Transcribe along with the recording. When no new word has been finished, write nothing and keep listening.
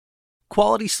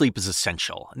Quality sleep is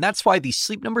essential, and that's why the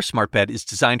Sleep Number Smart Bed is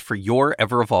designed for your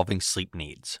ever-evolving sleep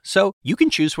needs. So you can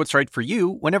choose what's right for you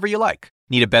whenever you like.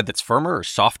 Need a bed that's firmer or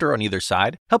softer on either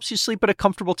side? Helps you sleep at a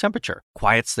comfortable temperature.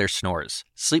 Quiets their snores.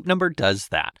 Sleep Number does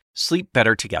that. Sleep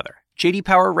better together. J.D.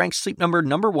 Power ranks Sleep Number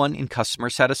 #1 in customer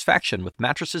satisfaction with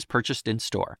mattresses purchased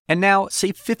in-store. And now,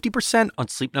 save 50% on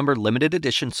Sleep Number limited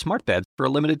edition smart beds for a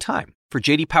limited time. For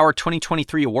J.D. Power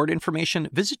 2023 award information,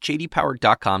 visit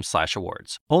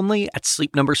jdpower.com/awards. Only at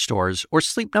Sleep Number stores or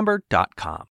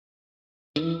sleepnumber.com.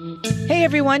 Hey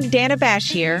everyone, Dana Bash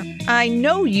here. I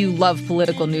know you love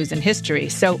political news and history,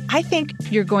 so I think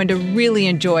you're going to really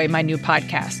enjoy my new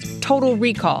podcast, Total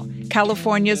Recall,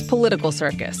 California's Political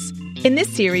Circus. In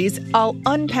this series, I'll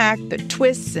unpack the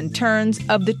twists and turns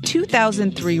of the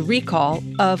 2003 recall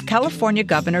of California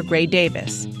Governor Gray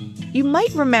Davis. You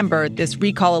might remember this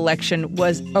recall election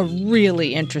was a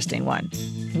really interesting one.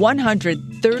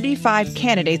 135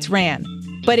 candidates ran,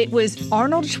 but it was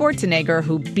Arnold Schwarzenegger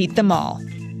who beat them all.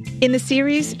 In the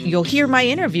series, you'll hear my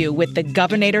interview with the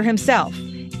governor himself.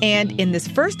 And in this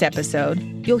first episode,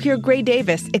 you'll hear Gray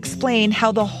Davis explain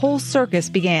how the whole circus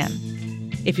began.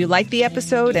 If you like the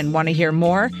episode and want to hear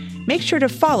more, make sure to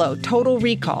follow Total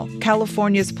Recall,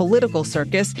 California's Political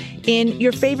Circus, in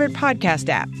your favorite podcast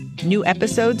app. New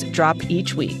episodes drop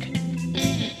each week.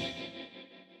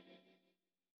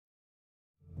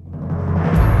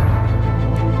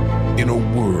 In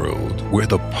a world where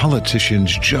the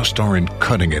politicians just aren't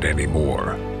cutting it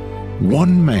anymore,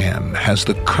 one man has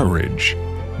the courage,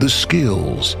 the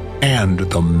skills, and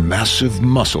the massive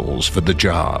muscles for the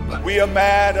job. We are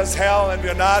mad as hell and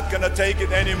we're not going to take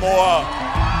it anymore.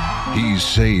 He's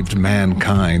saved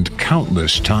mankind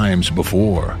countless times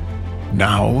before.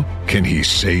 Now, can he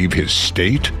save his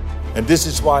state? And this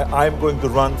is why I'm going to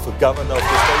run for governor of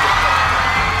the state.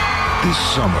 This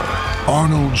summer,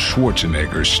 Arnold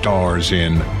Schwarzenegger stars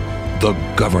in The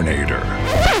Governator.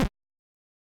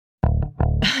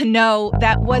 No,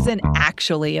 that wasn't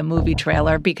actually a movie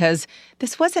trailer because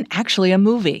this wasn't actually a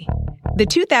movie. The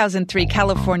 2003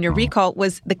 California recall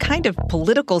was the kind of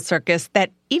political circus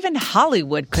that even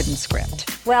Hollywood couldn't script.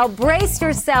 Well, brace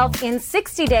yourself. In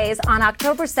 60 days, on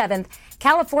October 7th,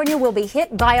 California will be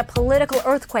hit by a political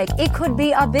earthquake. It could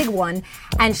be a big one,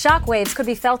 and shockwaves could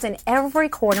be felt in every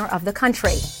corner of the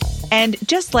country. And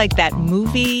just like that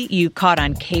movie you caught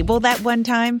on cable that one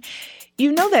time,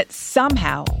 you know that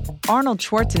somehow Arnold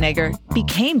Schwarzenegger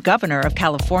became governor of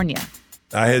California.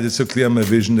 I had it so clear in my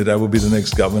vision that I would be the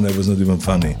next governor. It was not even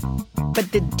funny.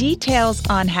 But the details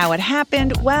on how it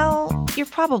happened, well, you're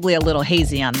probably a little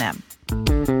hazy on them.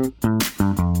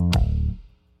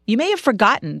 You may have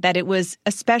forgotten that it was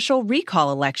a special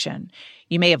recall election.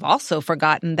 You may have also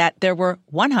forgotten that there were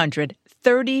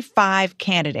 135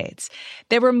 candidates.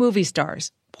 There were movie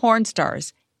stars, porn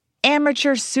stars,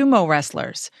 amateur sumo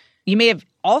wrestlers. You may have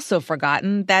also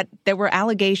forgotten that there were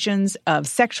allegations of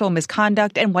sexual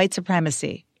misconduct and white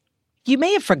supremacy. You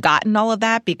may have forgotten all of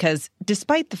that because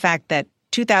despite the fact that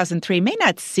 2003 may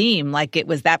not seem like it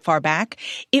was that far back,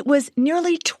 it was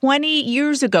nearly 20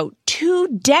 years ago, 2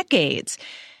 decades,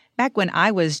 back when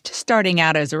I was starting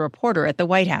out as a reporter at the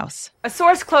White House. A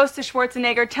source close to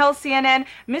Schwarzenegger tells CNN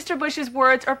Mr. Bush's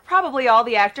words are probably all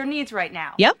the actor needs right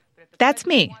now. Yep, that's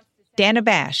me, Dana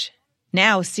Bash.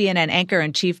 Now CNN anchor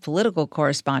and chief political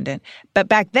correspondent. But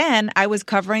back then, I was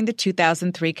covering the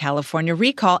 2003 California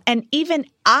recall, and even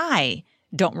I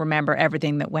don't remember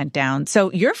everything that went down. So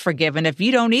you're forgiven if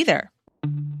you don't either.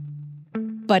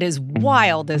 But as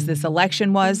wild as this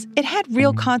election was, it had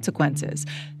real consequences.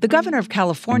 The governor of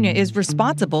California is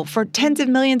responsible for tens of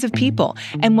millions of people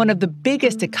and one of the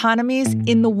biggest economies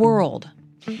in the world.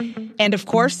 And of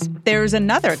course, there's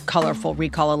another colorful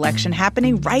recall election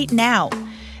happening right now.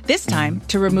 This time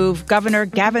to remove Governor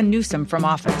Gavin Newsom from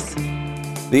office.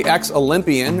 The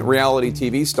ex-Olympian, reality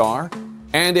TV star,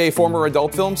 and a former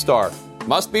adult film star.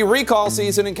 Must be recall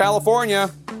season in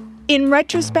California. In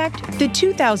retrospect, the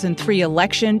 2003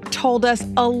 election told us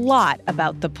a lot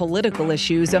about the political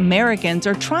issues Americans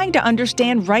are trying to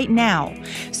understand right now.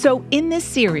 So in this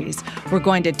series, we're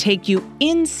going to take you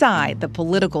inside the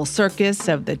political circus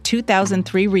of the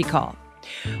 2003 recall.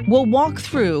 We'll walk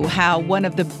through how one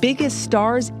of the biggest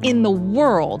stars in the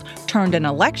world turned an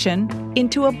election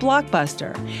into a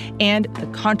blockbuster and the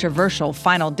controversial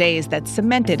final days that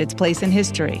cemented its place in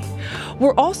history.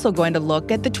 We're also going to look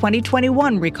at the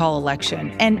 2021 recall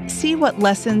election and see what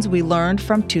lessons we learned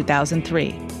from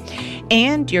 2003.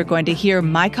 And you're going to hear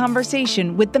my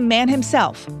conversation with the man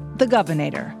himself, the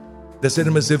governor. They said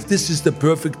to myself, this is the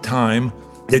perfect time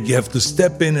that you have to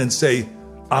step in and say,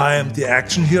 I am the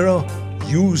action hero.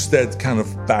 use that kind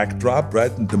of backdrop,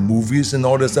 right, in the movies and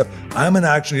all that stuff. I'm an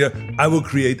action hero. I will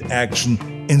create action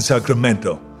in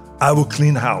Sacramento. I will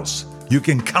clean house. You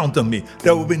can count on me.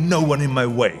 There will be no one in my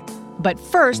way. But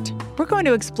first, we're going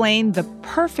to explain the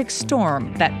perfect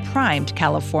storm that primed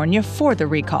California for the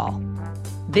recall.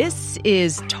 This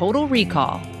is Total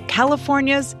Recall,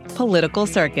 California's political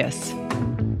circus.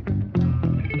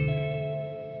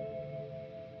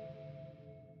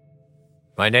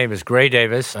 My name is Gray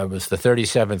Davis. I was the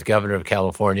 37th governor of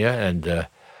California, and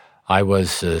I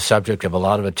was subject of a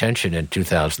lot of attention in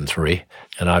 2003.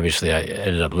 And obviously, I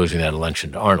ended up losing that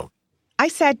election to Arnold. I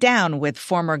sat down with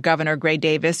former Governor Gray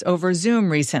Davis over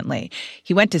Zoom recently.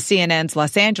 He went to CNN's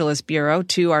Los Angeles bureau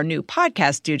to our new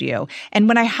podcast studio. And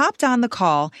when I hopped on the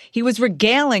call, he was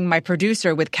regaling my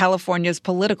producer with California's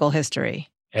political history.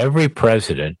 Every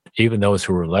president, even those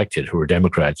who were elected, who were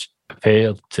Democrats,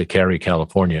 failed to carry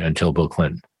California until Bill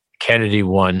Clinton. Kennedy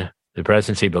won the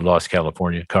presidency but lost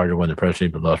California. Carter won the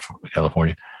presidency but lost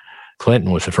California.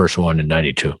 Clinton was the first one in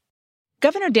 92.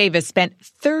 Governor Davis spent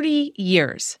 30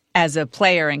 years as a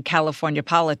player in California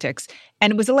politics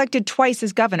and was elected twice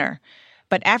as governor.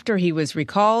 But after he was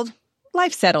recalled,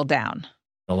 life settled down.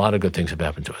 A lot of good things have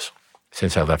happened to us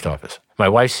since I left office. My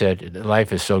wife said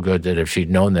life is so good that if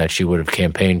she'd known that, she would have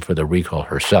campaigned for the recall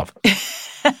herself.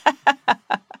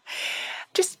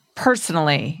 Just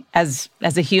personally, as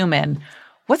a human,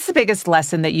 what's the biggest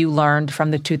lesson that you learned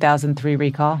from the 2003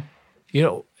 recall? You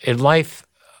know, in life,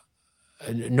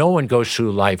 no one goes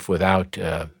through life without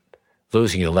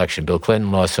losing an election. Bill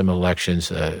Clinton lost some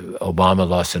elections. Obama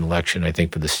lost an election, I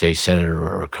think, for the state senator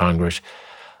or Congress.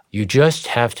 You just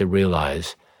have to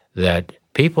realize that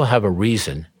people have a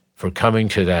reason for coming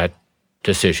to that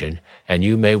decision, and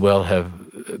you may well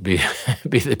be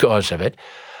the cause of it,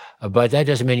 but that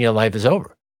doesn't mean your life is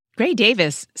over. Gray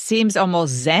Davis seems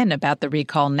almost zen about the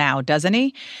recall now, doesn't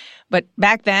he? But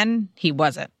back then, he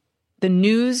wasn't. The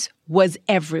news was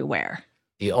everywhere.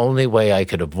 The only way I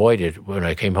could avoid it when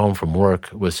I came home from work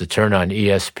was to turn on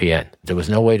ESPN. There was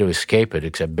no way to escape it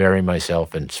except bury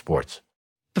myself in sports.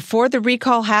 Before the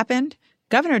recall happened,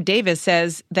 Governor Davis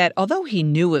says that although he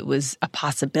knew it was a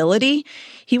possibility,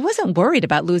 he wasn't worried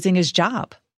about losing his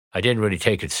job. I didn't really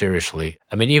take it seriously.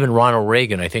 I mean, even Ronald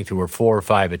Reagan, I think there were 4 or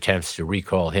 5 attempts to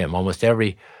recall him. Almost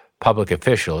every public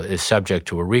official is subject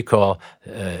to a recall.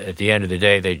 At the end of the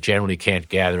day, they generally can't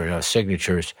gather enough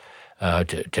signatures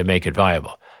to make it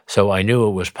viable. So I knew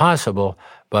it was possible,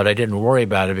 but I didn't worry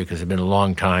about it because it's been a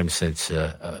long time since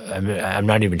I'm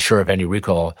not even sure if any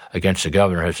recall against the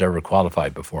governor has ever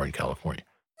qualified before in California.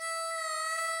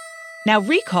 Now,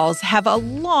 recalls have a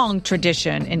long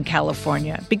tradition in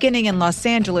California, beginning in Los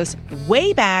Angeles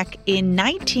way back in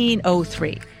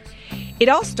 1903. It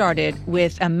all started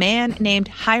with a man named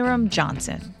Hiram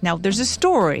Johnson. Now, there's a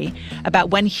story about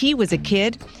when he was a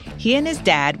kid, he and his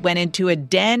dad went into a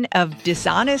den of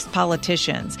dishonest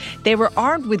politicians. They were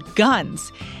armed with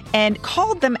guns and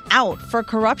called them out for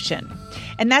corruption.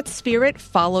 And that spirit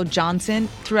followed Johnson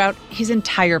throughout his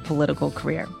entire political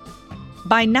career.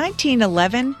 By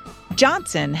 1911,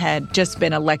 Johnson had just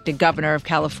been elected governor of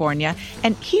California,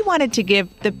 and he wanted to give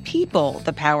the people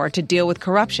the power to deal with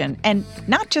corruption, and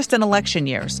not just in election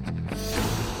years.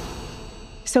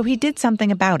 So he did something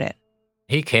about it.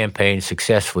 He campaigned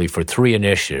successfully for 3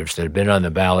 initiatives that had been on the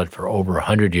ballot for over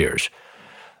 100 years.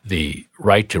 The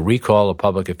right to recall a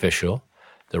public official,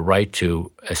 the right to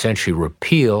essentially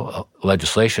repeal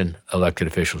legislation elected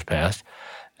officials passed,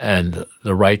 and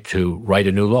the right to write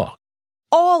a new law.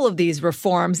 All of these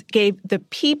reforms gave the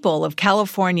people of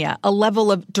California a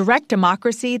level of direct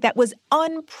democracy that was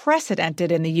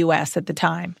unprecedented in the U.S. at the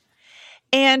time.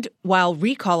 And while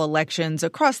recall elections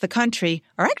across the country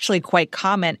are actually quite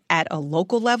common at a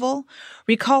local level,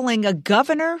 recalling a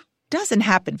governor doesn't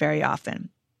happen very often.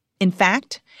 In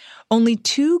fact, only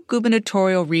 2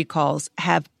 gubernatorial recalls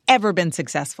have ever been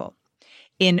successful.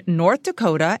 In North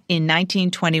Dakota in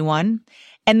 1921,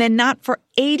 and then not for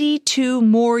 82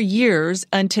 more years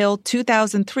until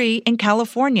 2003 in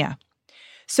California.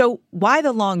 So why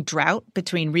the long drought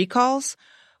between recalls?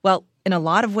 Well, in a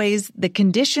lot of ways, the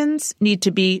conditions need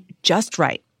to be just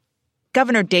right.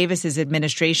 Governor Davis's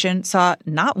administration saw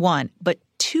not 1, but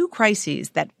 2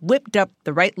 crises that whipped up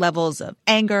the right levels of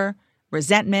anger,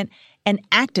 resentment, and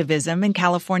activism in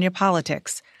California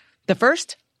politics. The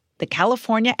first, the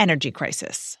California energy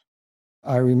crisis.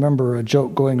 I remember a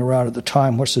joke going around at the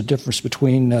time, what's the difference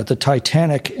between the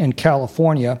Titanic and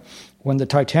California? When the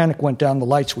Titanic went down, the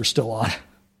lights were still on.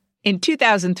 In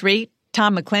 2003,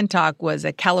 Tom McClintock was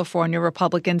a California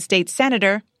Republican state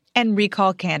senator and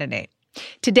recall candidate.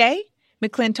 Today,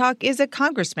 McClintock is a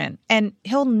congressman, and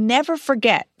he'll never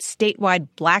forget statewide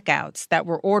blackouts that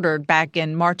were ordered back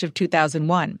in March of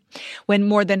 2001, when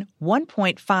more than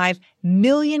 1.5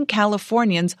 million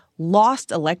Californians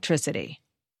lost electricity.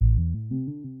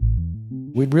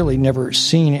 We'd really never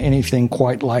seen anything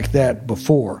quite like that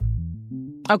before.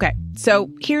 Okay, so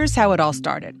here's how it all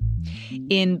started.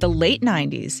 In the late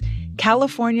 90s,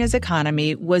 California's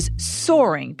economy was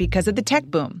soaring because of the tech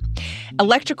boom.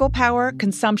 Electrical power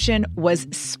consumption was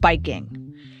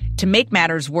spiking. To make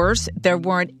matters worse, there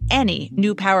weren't any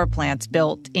new power plants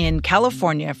built in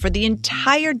California for the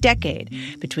entire decade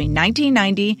between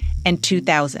 1990 and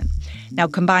 2000. Now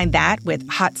combine that with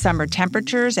hot summer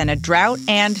temperatures and a drought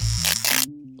and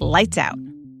lights out.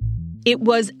 It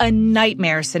was a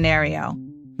nightmare scenario.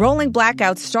 Rolling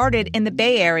blackouts started in the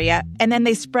Bay Area, and then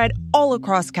they spread all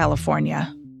across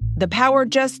California. The power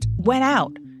just went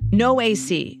out. No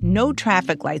AC, no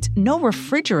traffic lights, no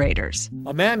refrigerators.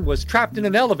 A man was trapped in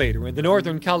an elevator in the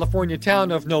Northern California town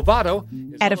of Novato.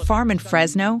 At a farm in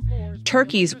Fresno,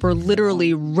 turkeys were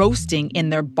literally roasting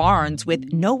in their barns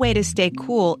with no way to stay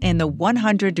cool in the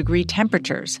 100-degree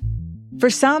temperatures. For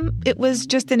some, it was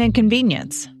just an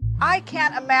inconvenience. I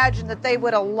can't imagine that they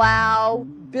would allow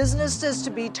businesses to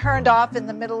be turned off in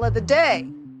the middle of the day.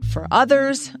 For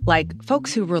others, like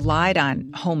folks who relied on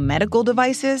home medical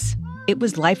devices, it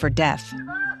was life or death.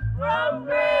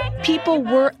 People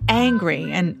were angry,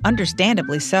 and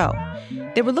understandably so.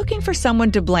 They were looking for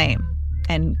someone to blame,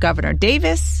 and Governor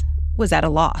Davis was at a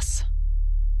loss.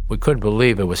 We couldn't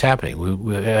believe it was happening.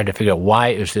 We had to figure out, why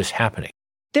is this happening?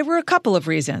 There were a couple of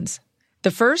reasons.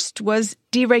 The first was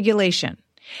deregulation.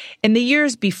 In the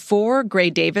years before Gray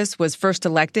Davis was first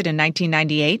elected in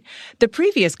 1998, the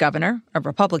previous governor, a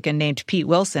Republican named Pete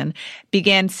Wilson,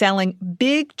 began selling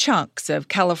big chunks of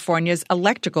California's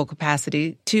electrical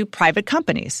capacity to private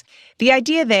companies. The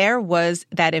idea there was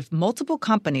that if multiple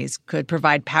companies could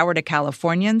provide power to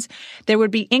Californians, there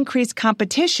would be increased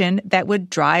competition that would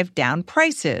drive down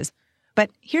prices. But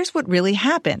here's what really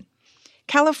happened.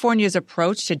 California's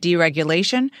approach to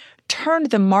deregulation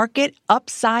turned the market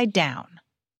upside down.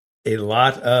 A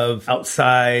lot of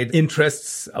outside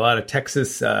interests, a lot of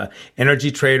Texas energy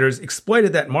traders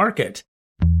exploited that market.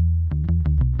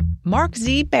 Mark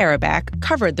Z. Baraback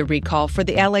covered the recall for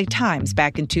the LA Times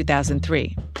back in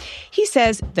 2003. He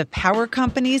says the power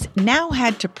companies now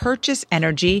had to purchase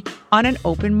energy on an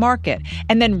open market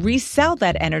and then resell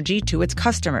that energy to its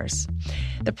customers.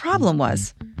 The problem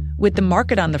was, with the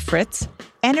market on the fritz,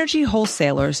 energy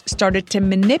wholesalers started to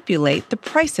manipulate the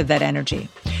price of that energy.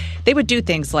 They would do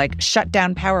things like shut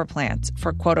down power plants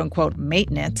for quote-unquote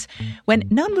maintenance when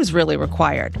none was really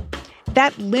required.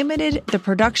 That limited the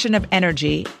production of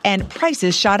energy, and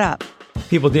prices shot up.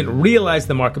 People didn't realize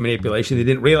the market manipulation. They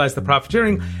didn't realize the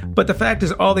profiteering. But the fact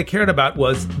is, all they cared about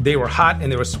was they were hot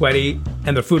and they were sweaty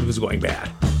and their food was going bad.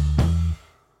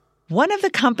 One of the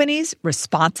companies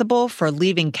responsible for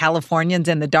leaving Californians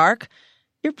in the dark,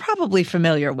 you're probably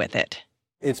familiar with it.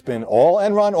 It's been all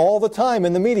Enron all the time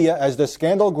in the media as the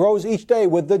scandal grows each day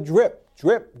with the drip,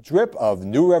 drip, drip of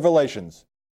new revelations.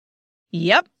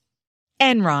 Yep,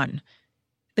 Enron.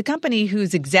 The company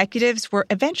whose executives were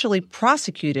eventually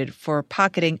prosecuted for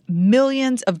pocketing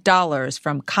millions of dollars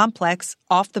from complex,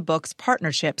 off-the-books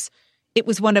partnerships. It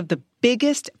was one of the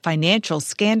biggest financial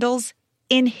scandals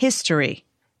in history.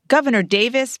 Governor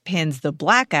Davis pins the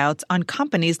blackouts on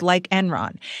companies like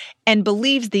Enron and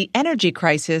believes the energy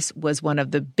crisis was one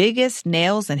of the biggest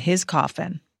nails in his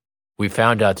coffin. We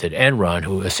found out that Enron,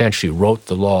 who essentially wrote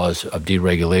the laws of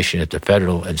deregulation at the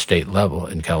federal and state level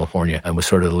in California and was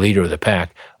sort of the leader of the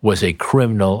pack, was a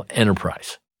criminal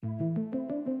enterprise.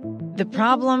 The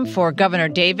problem for Governor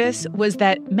Davis was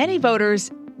that many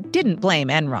voters didn't blame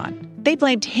Enron. They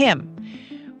blamed him.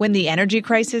 When the energy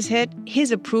crisis hit,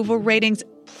 his approval ratings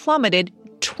plummeted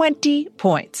 20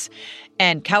 points.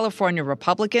 And California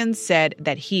Republicans said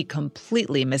that he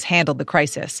completely mishandled the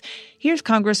crisis. Here's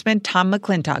Congressman Tom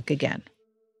McClintock again.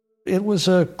 It was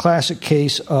a classic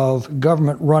case of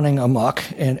government running amok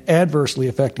and adversely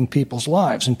affecting people's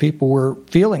lives. And people were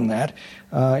feeling that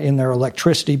in their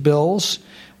electricity bills.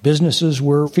 Businesses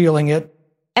were feeling it.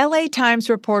 LA Times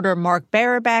reporter Mark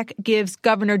Baraback gives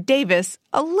Governor Davis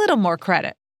a little more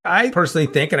credit. I personally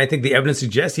think, and I think the evidence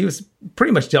suggests, he was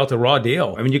pretty much dealt a raw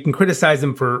deal. I mean, you can criticize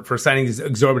him for signing these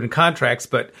exorbitant contracts,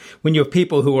 but when you have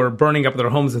people who are burning up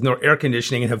their homes with no air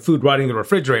conditioning and have food rotting in the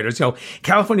refrigerators,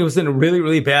 California was in a really,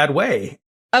 really bad way.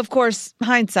 Of course,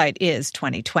 hindsight is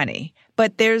 20/20,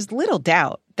 but there's little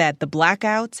doubt that the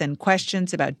blackouts and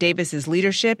questions about Davis's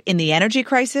leadership in the energy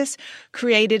crisis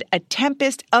created a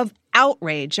tempest of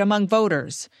outrage among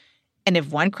voters. And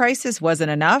if one crisis wasn't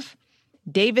enough,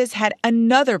 Davis had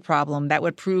another problem that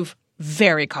would prove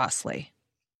very costly.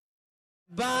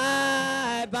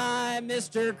 Bye-bye,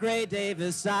 Mr. Gray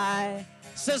Davis. I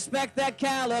suspect that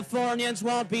Californians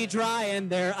won't be drying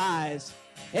their eyes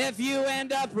if you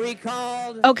end up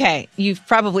recalled. Okay, you've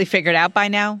probably figured out by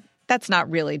now, that's not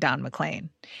really Don McLean.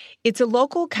 It's a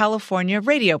local California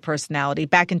radio personality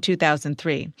back in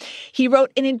 2003. He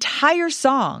wrote an entire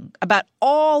song about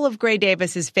all of Gray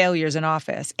Davis's failures in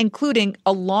office, including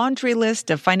a laundry list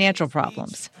of financial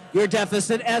problems. Your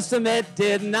deficit estimate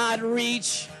did not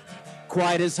reach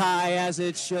quite as high as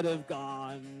it should have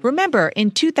gone. Remember,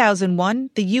 in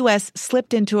 2001, the U.S.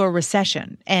 slipped into a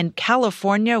recession, and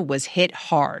California was hit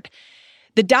hard.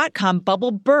 The dot-com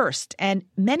bubble burst, and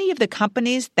many of the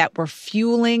companies that were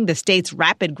fueling the state's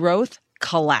rapid growth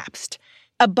collapsed.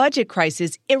 A budget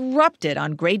crisis erupted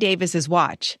on Gray Davis's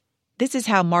watch. This is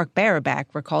how Mark Baraback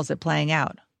recalls it playing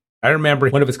out. I remember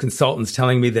one of his consultants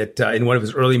telling me that in one of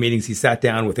his early meetings, he sat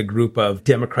down with a group of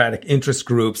Democratic interest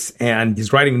groups, and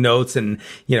he's writing notes and,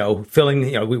 filling,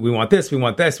 we want this, we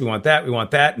want this, we want that, we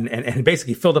want that, and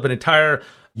basically filled up an entire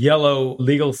yellow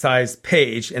legal-sized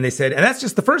page. And they said, and that's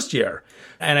just the first year.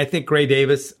 And I think Gray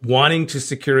Davis, wanting to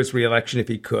secure his reelection if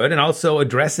he could, and also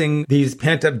addressing these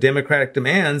pent-up Democratic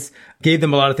demands, gave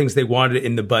them a lot of things they wanted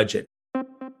in the budget.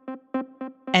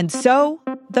 And so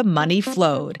the money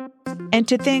flowed. And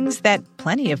to things that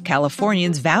plenty of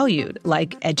Californians valued,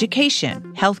 like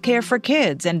education, healthcare for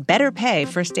kids, and better pay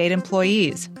for state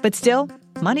employees. But still,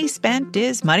 money spent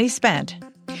is money spent.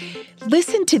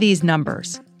 Listen to these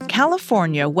numbers.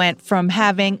 California went from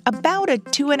having about a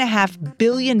 $2.5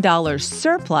 billion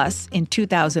surplus in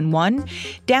 2001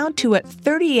 down to a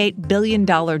 $38 billion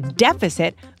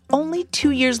deficit only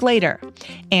 2 years later.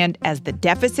 And as the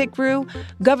deficit grew,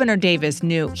 Governor Davis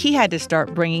knew he had to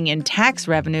start bringing in tax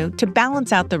revenue to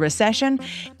balance out the recession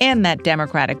and that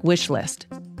Democratic wish list.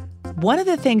 One of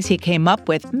the things he came up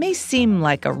with may seem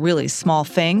like a really small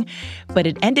thing, but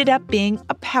it ended up being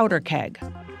a powder keg.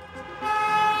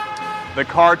 The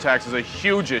car tax is a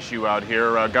huge issue out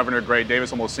here. Governor Gray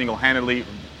Davis almost single-handedly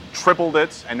tripled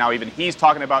it, and now even he's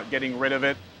talking about getting rid of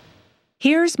it.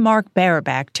 Here's Mark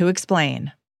Baraback to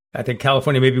explain. I think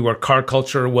California may be where car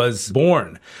culture was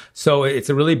born. So it's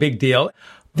a really big deal.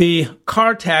 The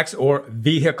car tax or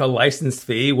vehicle license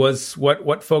fee was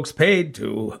what folks paid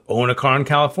to own a car in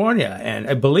California. And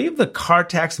I believe the car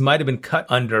tax might have been cut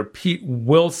under Pete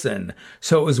Wilson.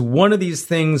 So it was one of these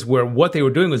things where what they were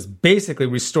doing was basically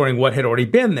restoring what had already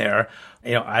been there.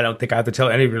 I don't think I have to tell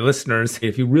any of your listeners,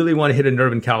 if you really want to hit a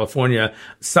nerve in California,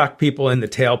 suck people in the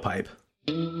tailpipe.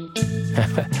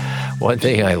 One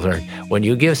thing I learned, when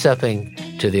you give something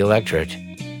to the electorate,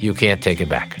 you can't take it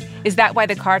back. Is that why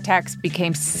the car tax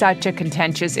became such a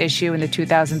contentious issue in the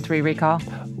 2003 recall?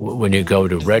 When you go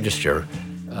to register,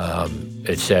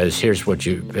 it says, here's what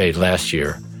you paid last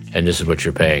year, and this is what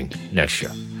you're paying next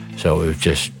year. So it was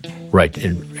just right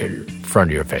in front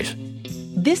of your face.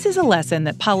 This is a lesson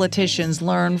that politicians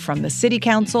learn from the city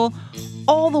council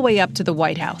all the way up to the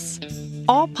White House.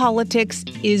 All politics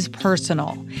is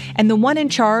personal, and the one in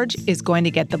charge is going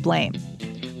to get the blame.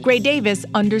 Gray Davis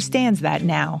understands that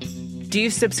now. Do you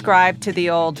subscribe to the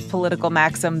old political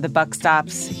maxim, the buck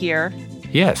stops here?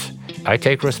 Yes, I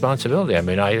take responsibility. I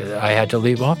mean, I had to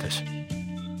leave office.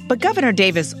 But Governor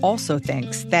Davis also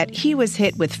thinks that he was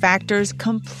hit with factors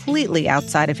completely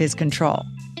outside of his control.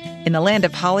 In the land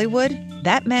of Hollywood,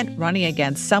 that meant running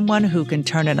against someone who can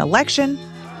turn an election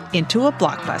into a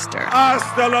blockbuster.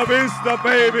 Hasta la vista,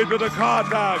 baby, to the car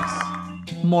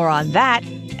tax. More on that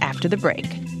after the break.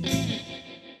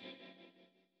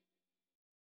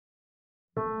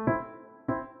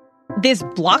 This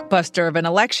blockbuster of an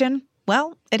election,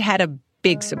 well, it had a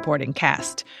big supporting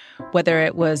cast. Whether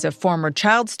it was a former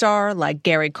child star like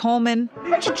Gary Coleman,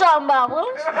 what you talking about,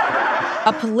 Willis?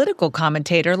 A political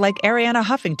commentator like Arianna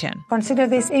Huffington. Consider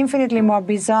this infinitely more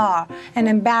bizarre and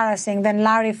embarrassing than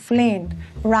Larry Flynn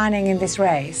running in this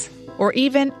race. Or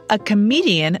even a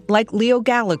comedian like Leo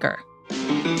Gallagher.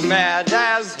 Mad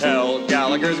as hell,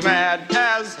 Gallagher's mad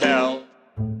as hell.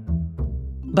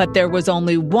 But there was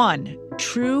only one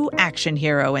true action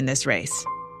hero in this race,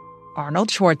 Arnold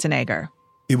Schwarzenegger.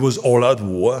 It was all-out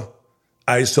war.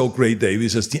 I saw Gray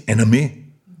Davis as the enemy,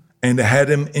 and I had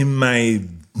him in my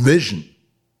vision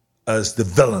as the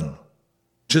villain,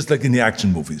 just like in the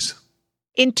action movies.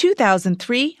 In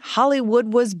 2003,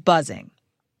 Hollywood was buzzing.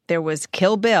 There was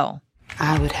Kill Bill.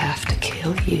 I would have to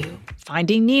kill you.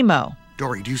 Finding Nemo.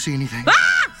 Dory, do you see anything?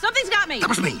 Ah! Something's got me! That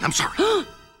was me. I'm sorry.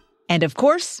 And of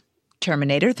course,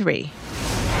 Terminator 3.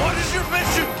 What is your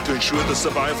mission? To ensure the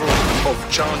survival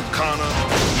of John Connor.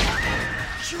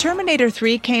 Terminator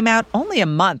 3 came out only a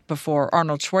month before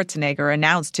Arnold Schwarzenegger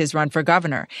announced his run for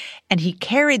governor, and he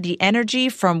carried the energy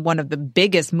from one of the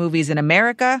biggest movies in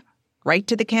America right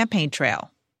to the campaign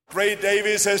trail. Gray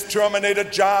Davis has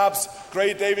terminated jobs.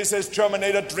 Gray Davis has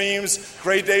terminated dreams.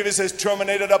 Gray Davis has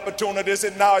terminated opportunities,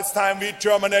 and now it's time we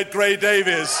terminate Gray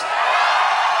Davis.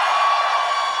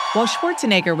 While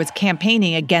Schwarzenegger was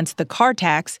campaigning against the car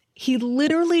tax, he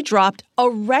literally dropped a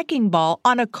wrecking ball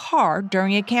on a car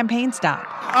during a campaign stop.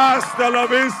 Hasta la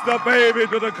vista, baby,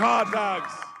 to the car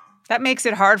tax. That makes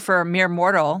it hard for a mere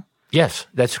mortal. Yes,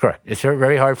 that's correct. It's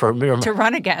very hard for a mere to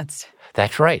run against.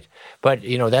 That's right. But,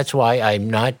 that's why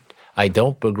I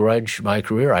don't begrudge my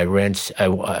career. I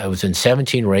was in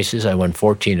 17 races. I won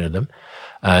 14 of them.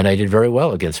 And I did very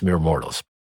well against mere mortals.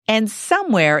 And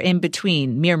somewhere in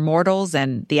between mere mortals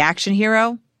and the action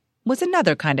hero was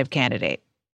another kind of candidate.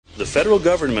 The federal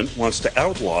government wants to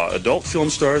outlaw adult film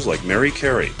stars like Mary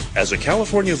Carey. As a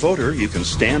California voter, you can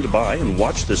stand by and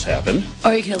watch this happen.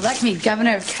 Or you can elect me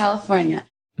governor of California.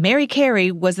 Mary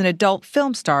Carey was an adult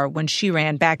film star when she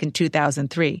ran back in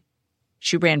 2003.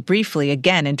 She ran briefly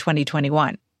again in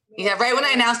 2021. Yeah, right when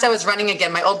I announced I was running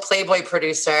again, my old Playboy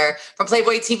producer from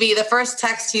Playboy TV, the first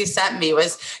text he sent me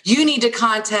was, "You need to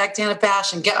contact Anna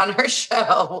Bash and get on her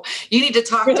show. You need to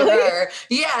talk to her."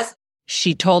 Yes.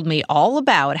 She told me all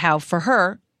about how, for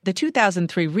her, the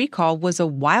 2003 recall was a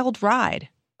wild ride.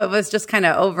 It was just kind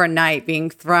of overnight being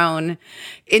thrown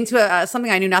into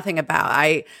something I knew nothing about.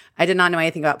 I did not know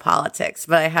anything about politics,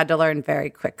 but I had to learn very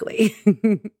quickly.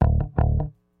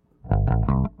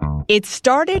 It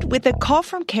started with a call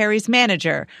from Carey's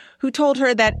manager, who told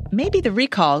her that maybe the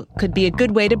recall could be a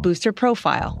good way to boost her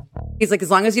profile. He's like,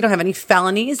 as long as you don't have any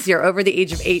felonies, you're over the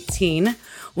age of 18,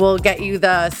 we'll get you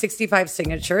the 65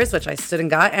 signatures, which I stood and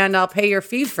got, and I'll pay your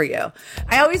fee for you.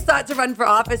 I always thought to run for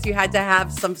office, you had to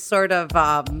have some sort of,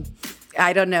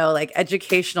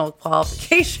 educational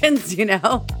qualifications,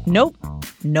 Nope.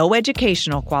 No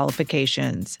educational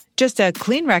qualifications. Just a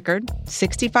clean record,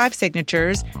 65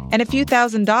 signatures, and a few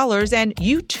 $1,000s, and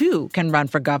you too can run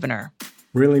for governor.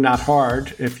 Really not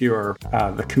hard if you're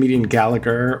the comedian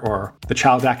Gallagher or the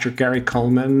child actor Gary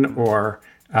Coleman or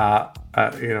a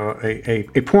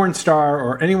porn star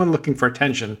or anyone looking for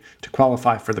attention to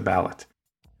qualify for the ballot.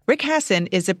 Rick Hassan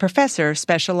is a professor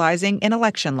specializing in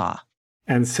election law.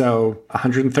 And so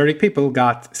 130 people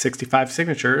got 65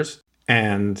 signatures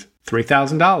and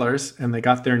 $3,000, and they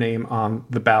got their name on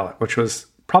the ballot, which was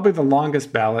probably the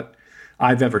longest ballot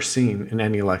I've ever seen in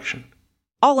any election.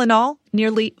 All in all,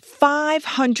 nearly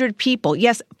 500 people,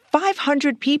 yes,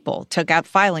 500 people took out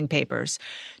filing papers.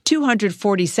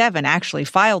 247 actually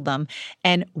filed them,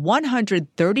 and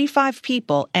 135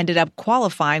 people ended up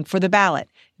qualifying for the ballot.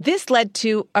 This led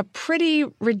to a pretty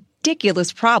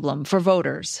ridiculous problem for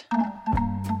voters.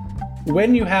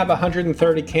 When you have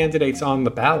 130 candidates on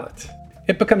the ballot,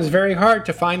 it becomes very hard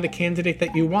to find the candidate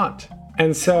that you want.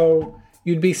 And so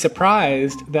you'd be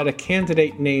surprised that a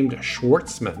candidate named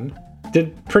Schwartzman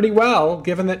did pretty well,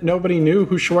 given that nobody knew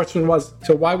who Schwartzman was.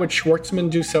 So why would Schwartzman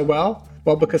do so well?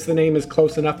 Well, because the name is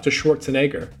close enough to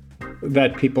Schwarzenegger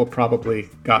that people probably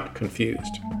got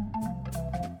confused.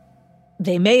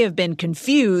 They may have been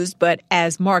confused, but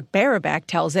as Mark Baraback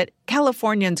tells it,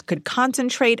 Californians could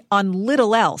concentrate on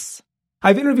little else.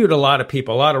 I've interviewed a lot of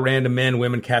people, a lot of random men,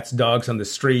 women, cats, dogs on the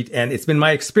street, and it's been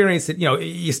my experience that,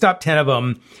 you stop 10 of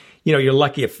them, you're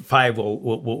lucky if 5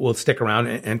 will stick around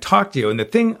and talk to you. And the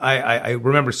thing I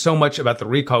remember so much about the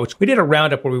recall, which we did a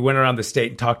roundup where we went around the state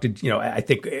and talked to, I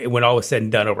think when all was said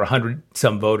and done, over 100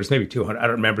 some voters, maybe 200. I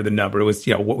don't remember the number. It was,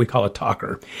 what we call a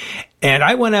talker. And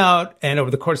I went out and over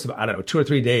the course of, 2 or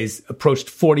 3 days, approached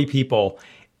 40 people,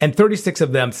 and 36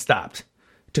 of them stopped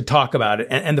to talk about it.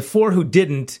 And the 4 who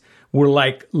didn't were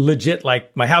like legit,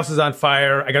 like my house is on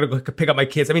fire. I got to go pick up my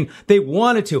kids. I mean, they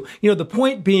wanted to, the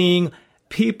point being,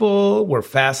 people were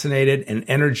fascinated and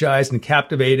energized and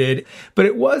captivated, but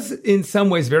it was in some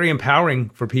ways very empowering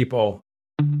for people.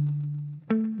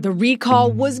 The recall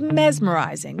was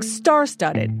mesmerizing,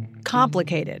 star-studded,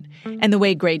 complicated, and the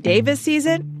way Gray Davis sees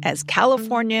it, as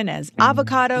Californian as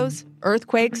avocados,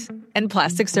 earthquakes, and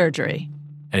plastic surgery.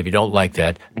 And if you don't like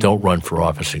that, don't run for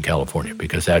office in California,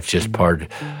 because that's just part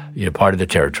of the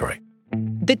territory.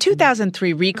 The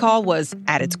 2003 recall was,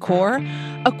 at its core,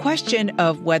 a question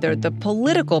of whether the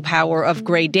political power of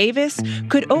Gray Davis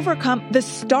could overcome the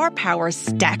star power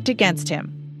stacked against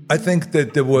him. I think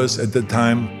that there was, at the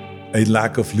time, a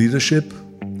lack of leadership.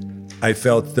 I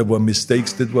felt there were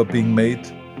mistakes that were being made.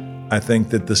 I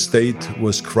think that the state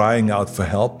was crying out for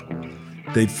help.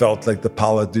 They felt like the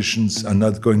politicians are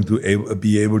not going to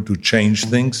be able to change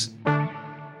things.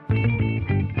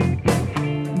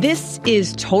 This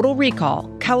is Total Recall,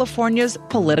 California's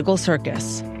political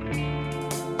circus.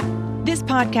 This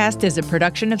podcast is a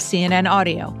production of CNN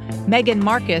Audio. Megan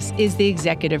Marcus is the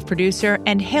executive producer,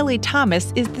 and Haley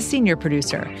Thomas is the senior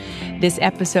producer. This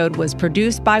episode was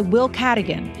produced by Will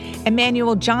Cadigan.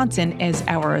 Emmanuel Johnson is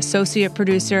our associate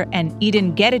producer, and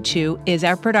Eden Getachew is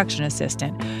our production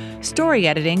assistant. Story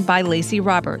editing by Lacey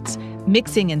Roberts.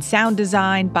 Mixing and sound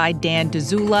design by Dan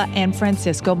DeZula and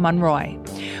Francisco Monroy.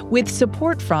 With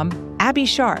support from Abby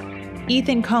Sharp,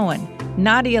 Ethan Cohen,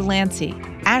 Nadia Lancey,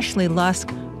 Ashley Lusk,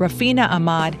 Rafina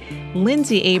Ahmad,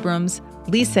 Lindsay Abrams,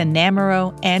 Lisa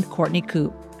Namaro, and Courtney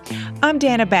Koop. I'm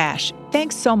Dana Bash.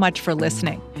 Thanks so much for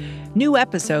listening. New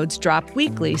episodes drop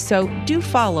weekly, so do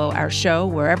follow our show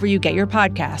wherever you get your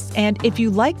podcasts. And if you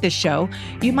like the show,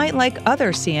 you might like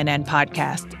other CNN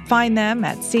podcasts. Find them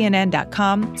at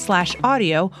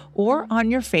cnn.com/audio or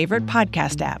on your favorite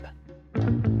podcast app.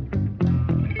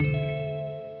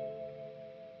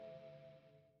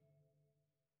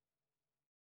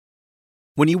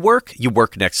 When you work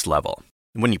next level.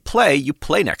 And when you play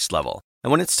next level. And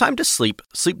when it's time to sleep,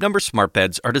 Sleep Number smart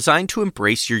beds are designed to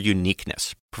embrace your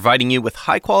uniqueness, providing you with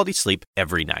high-quality sleep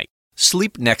every night.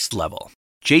 Sleep next level.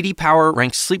 J.D. Power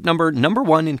ranks Sleep Number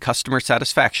 #1 in customer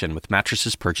satisfaction with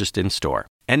mattresses purchased in-store.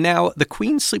 And now, the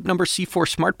Queen Sleep Number C4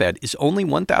 smart bed is only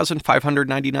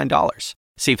 $1,599.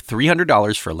 Save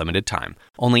 $300 for a limited time,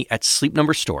 only at Sleep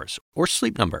Number stores or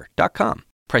sleepnumber.com.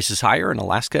 Prices higher in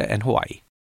Alaska and Hawaii.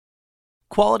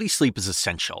 Quality sleep is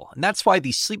essential, and that's why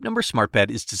the Sleep Number smart bed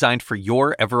is designed for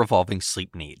your ever-evolving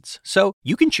sleep needs. So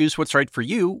you can choose what's right for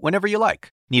you whenever you like.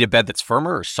 Need a bed that's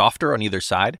firmer or softer on either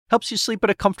side? Helps you sleep at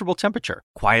a comfortable temperature.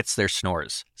 Quiets their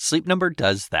snores. Sleep Number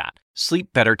does that.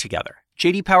 Sleep better together.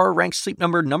 J.D. Power ranks Sleep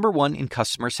Number #1 in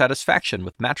customer satisfaction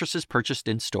with mattresses purchased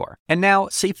in-store. And now,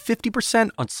 save 50%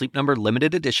 on Sleep Number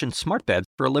limited edition smart beds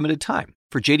for a limited time.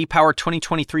 For J.D. Power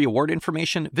 2023 award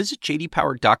information, visit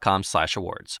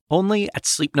jdpower.com/awards. Only at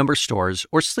Sleep Number stores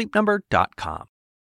or sleepnumber.com.